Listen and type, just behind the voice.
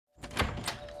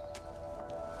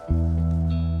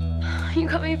You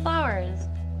got me flowers.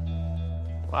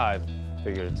 Well, I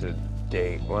figured it's a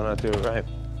date. Why not do it right?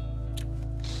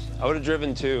 I would have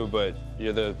driven too, but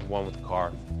you're the one with the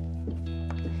car.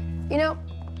 You know,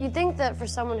 you'd think that for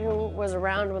someone who was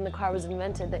around when the car was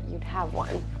invented that you'd have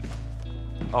one.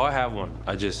 Oh, I have one.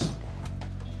 I just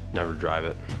never drive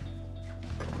it.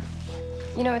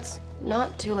 You know, it's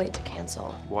not too late to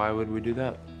cancel. Why would we do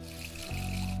that?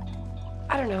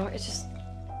 I don't know, it just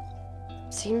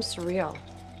seems surreal.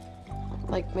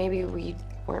 Like maybe we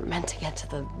weren't meant to get to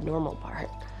the normal part.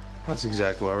 That's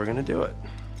exactly why we're gonna do it.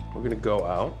 We're gonna go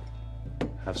out,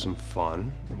 have some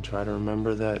fun, and try to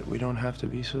remember that we don't have to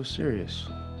be so serious.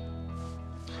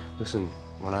 Listen,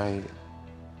 when I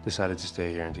decided to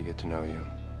stay here and to get to know you,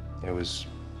 it was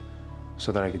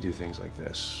so that I could do things like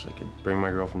this. I could bring my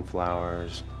girlfriend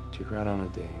flowers, take her out on a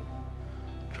date,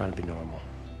 try to be normal.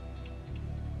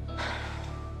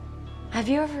 Have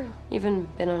you ever even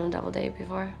been on a double date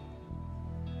before?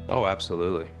 Oh,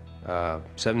 absolutely.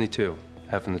 72,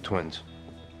 having the twins.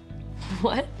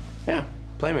 What? Yeah,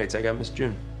 playmates. I got Miss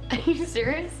June. Are you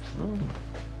serious?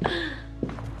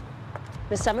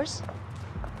 Miss Summers?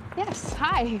 Yes,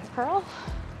 hi, Pearl.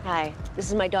 Hi, this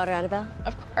is my daughter, Annabelle.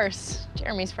 Of course,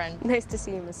 Jeremy's friend. Nice to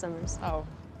see you, Miss Summers. Oh,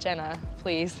 Jenna,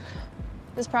 please.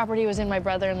 This property was in my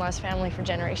brother-in-law's family for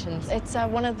generations. It's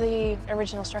one of the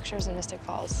original structures in Mystic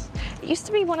Falls. It used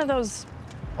to be one of those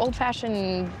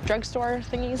old-fashioned drugstore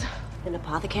thingies. An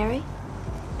apothecary?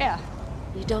 Yeah.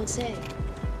 You don't say.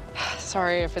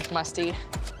 Sorry if it's musty.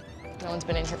 No one's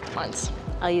been in here for months.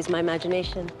 I'll use my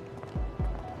imagination.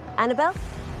 Annabelle?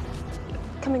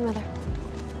 Coming, Mother.